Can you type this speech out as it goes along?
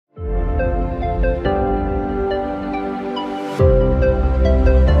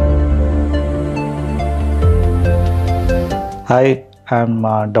Hi, I'm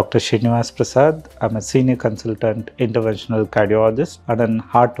Dr. Srinivas Prasad. I'm a senior consultant interventional cardiologist and an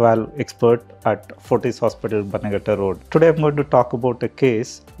heart valve expert at Fortis Hospital Bannerghatta Road. Today I'm going to talk about a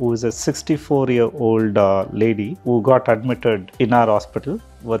case who is a 64-year-old lady who got admitted in our hospital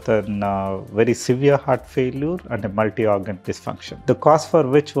with a very severe heart failure and a multi-organ dysfunction. The cause for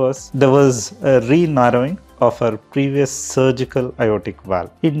which was there was a re-narrowing of her previous surgical aortic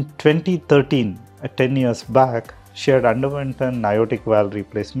valve. In 2013, 10 years back, she had underwent an aortic valve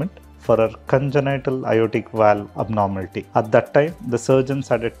replacement for her congenital aortic valve abnormality. At that time, the surgeons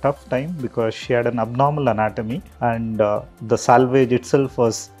had a tough time because she had an abnormal anatomy and the salvage itself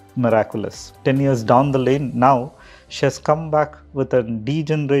was miraculous. 10 years down the lane now, she has come back with a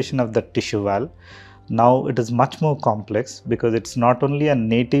degeneration of the tissue valve. Now it is much more complex because it's not only a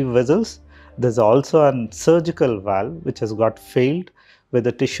native vessels, there's also a surgical valve which has got failed where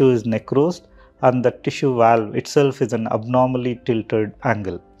the tissue is necrosed and the tissue valve itself is an abnormally tilted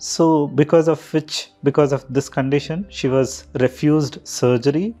angle. So because of this condition, she was refused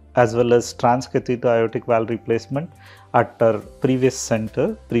surgery as well as transcatheter aortic valve replacement at her previous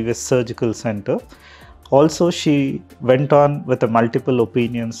surgical center. Also, she went on with multiple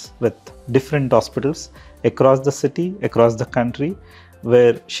opinions with different hospitals across the city, across the country,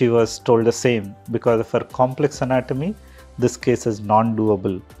 where she was told the same. Because of her complex anatomy, this case is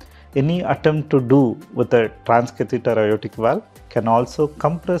non-doable. Any attempt to do with a transcatheter aortic valve can also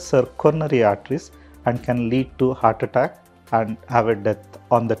compress her coronary arteries and can lead to heart attack and have a death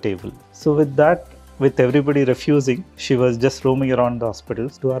on the table. So with everybody refusing, she was just roaming around the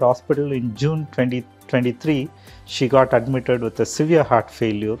hospitals. To our hospital in June 2023, she got admitted with a severe heart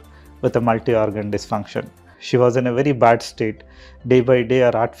failure with a multi-organ dysfunction. She was in a very bad state. Day by day,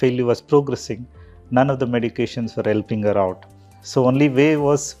 her heart failure was progressing. None of the medications were helping her out. So only way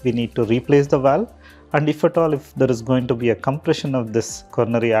was we need to replace the valve, and if at all if there is going to be a compression of this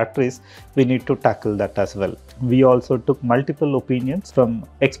coronary arteries, we need to tackle that as well. We also took multiple opinions from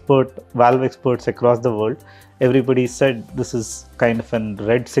valve experts across the world. Everybody said this is kind of a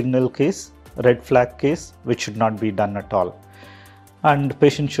red flag case which should not be done at all, and the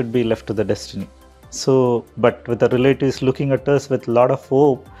patient should be left to the destiny. So, but with the relatives looking at us with a lot of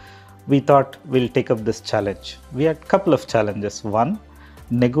hope, we thought we'll take up this challenge. We had a couple of challenges. One,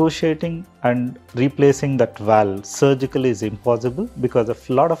 negotiating and replacing that valve surgically is impossible because of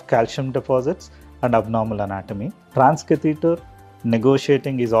a lot of calcium deposits and abnormal anatomy. Transcatheter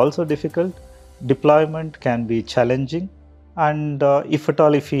negotiating is also difficult. Deployment can be challenging, and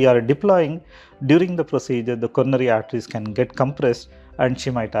if we are deploying during the procedure, the coronary arteries can get compressed and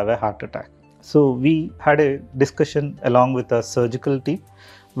she might have a heart attack. So we had a discussion along with the surgical team.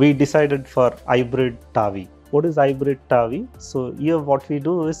 We decided for hybrid TAVI. What is hybrid TAVI? So here what we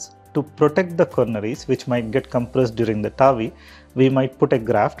do is to protect the coronaries which might get compressed during the TAVI, we might put a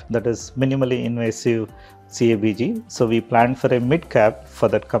graft that is minimally invasive CABG. So we planned for a mid-cap for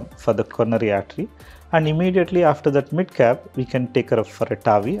the coronary artery, and immediately after that mid-cap we can take her up for a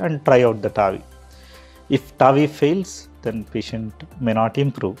TAVI and try out the TAVI. If TAVI fails, then patient may not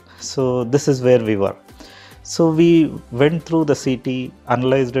improve. So this is where we were. So we went through the CT,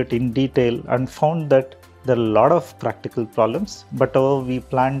 analyzed it in detail and found that there are a lot of practical problems, but we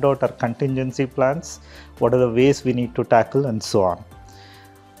planned out our contingency plans, what are the ways we need to tackle and so on.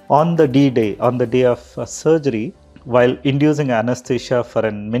 On the day of surgery, while inducing anesthesia for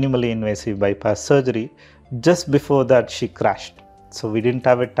a minimally invasive bypass surgery, just before that she crashed. So we didn't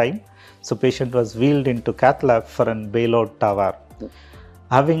have a time. So patient was wheeled into cath lab for a bailout TAVR.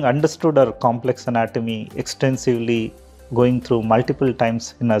 Having understood our complex anatomy extensively, going through multiple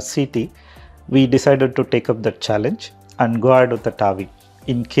times in our CT, we decided to take up that challenge and go ahead with the TAVI.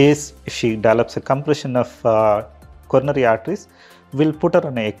 In case if she develops a compression of coronary arteries, we'll put her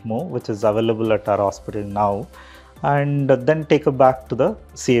on ECMO, which is available at our hospital now, and then take her back to the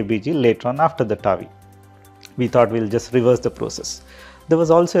CABG later on after the TAVI. We thought we'll just reverse the process. There was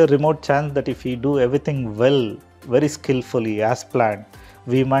also a remote chance that if we do everything well, very skillfully as planned,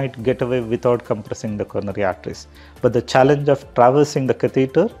 we might get away without compressing the coronary arteries. But the challenge of traversing the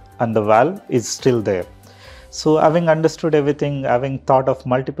catheter and the valve is still there. So having understood everything, having thought of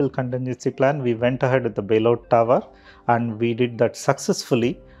multiple contingency plan, we went ahead with the bailout TAVR and we did that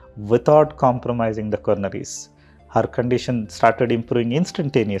successfully without compromising the coronaries. Her condition started improving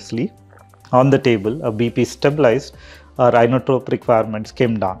instantaneously. On the table, her BP stabilized, her inotrope requirements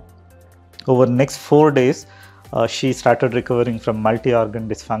came down. Over the next 4 days, she started recovering from multi-organ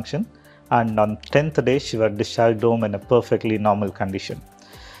dysfunction, and on 10th day she was discharged home in a perfectly normal condition.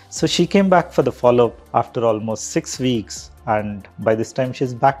 So she came back for the follow-up after almost 6 weeks, and by this time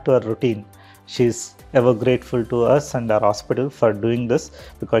she's back to her routine. She's ever grateful to us and our hospital for doing this,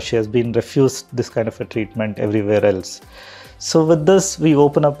 because she has been refused this kind of a treatment everywhere else. So with this, we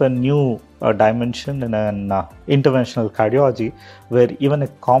open up a new dimension in an interventional cardiology, where even a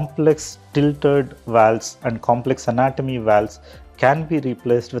complex tilted valves and complex anatomy valves can be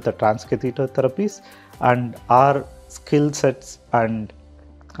replaced with a transcatheter therapies, and our skill sets and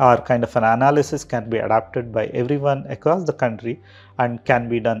our kind of an analysis can be adapted by everyone across the country and can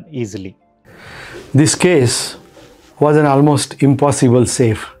be done easily. This case was an almost impossible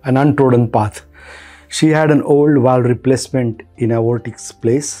save, an untrodden path. She had an old valve replacement in aortic's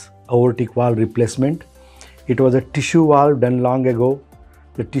place, aortic valve replacement. It was a tissue valve done long ago.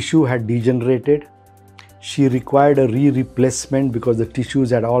 The tissue had degenerated. She required a re-replacement because the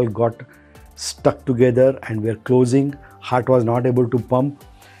tissues had all got stuck together and were closing. Heart was not able to pump,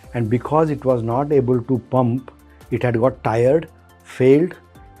 and because it was not able to pump, it had got tired, failed,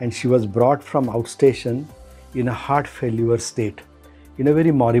 and she was brought from outstation in a heart failure state, in a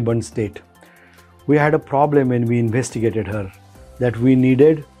very moribund state. We had a problem when we investigated her, that we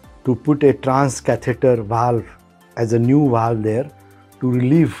needed to put a transcatheter valve as a new valve there to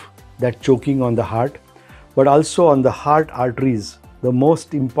relieve that choking on the heart, but also on the heart arteries. The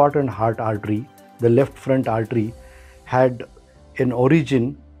most important heart artery, the left front artery, had an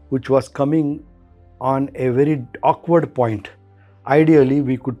origin which was coming on a very awkward point. Ideally,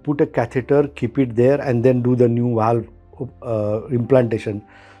 we could put a catheter, keep it there, and then do the new valve implantation.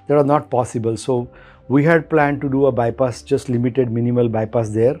 That was not possible. So we had planned to do a bypass, just limited minimal bypass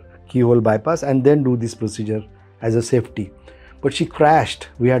there, keyhole bypass, and then do this procedure as a safety. But she crashed.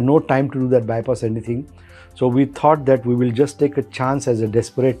 We had no time to do that bypass, anything. So we thought that we will just take a chance as a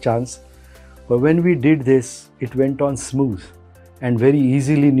desperate chance. But when we did this, it went on smooth and very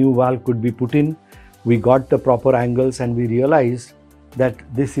easily new valve could be put in. We got the proper angles and we realized that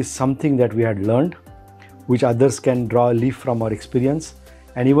this is something that we had learned, which others can draw a leaf from our experience.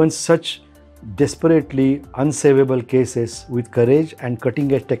 And even such desperately unsavable cases with courage and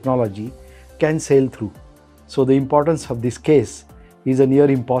cutting edge technology can sail through. So the importance of this case is a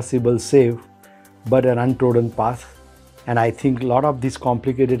near impossible save, but an untrodden path. And I think a lot of these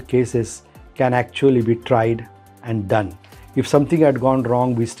complicated cases can actually be tried and done. If something had gone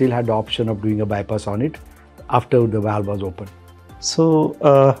wrong, we still had the option of doing a bypass on it after the valve was open.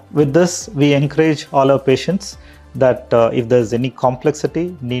 So with this, we encourage all our patients that if there's any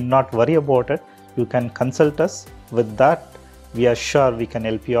complexity, need not worry about it. You can consult us. With that, we are sure we can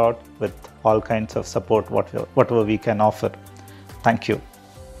help you out with all kinds of support, whatever we can offer. Thank you.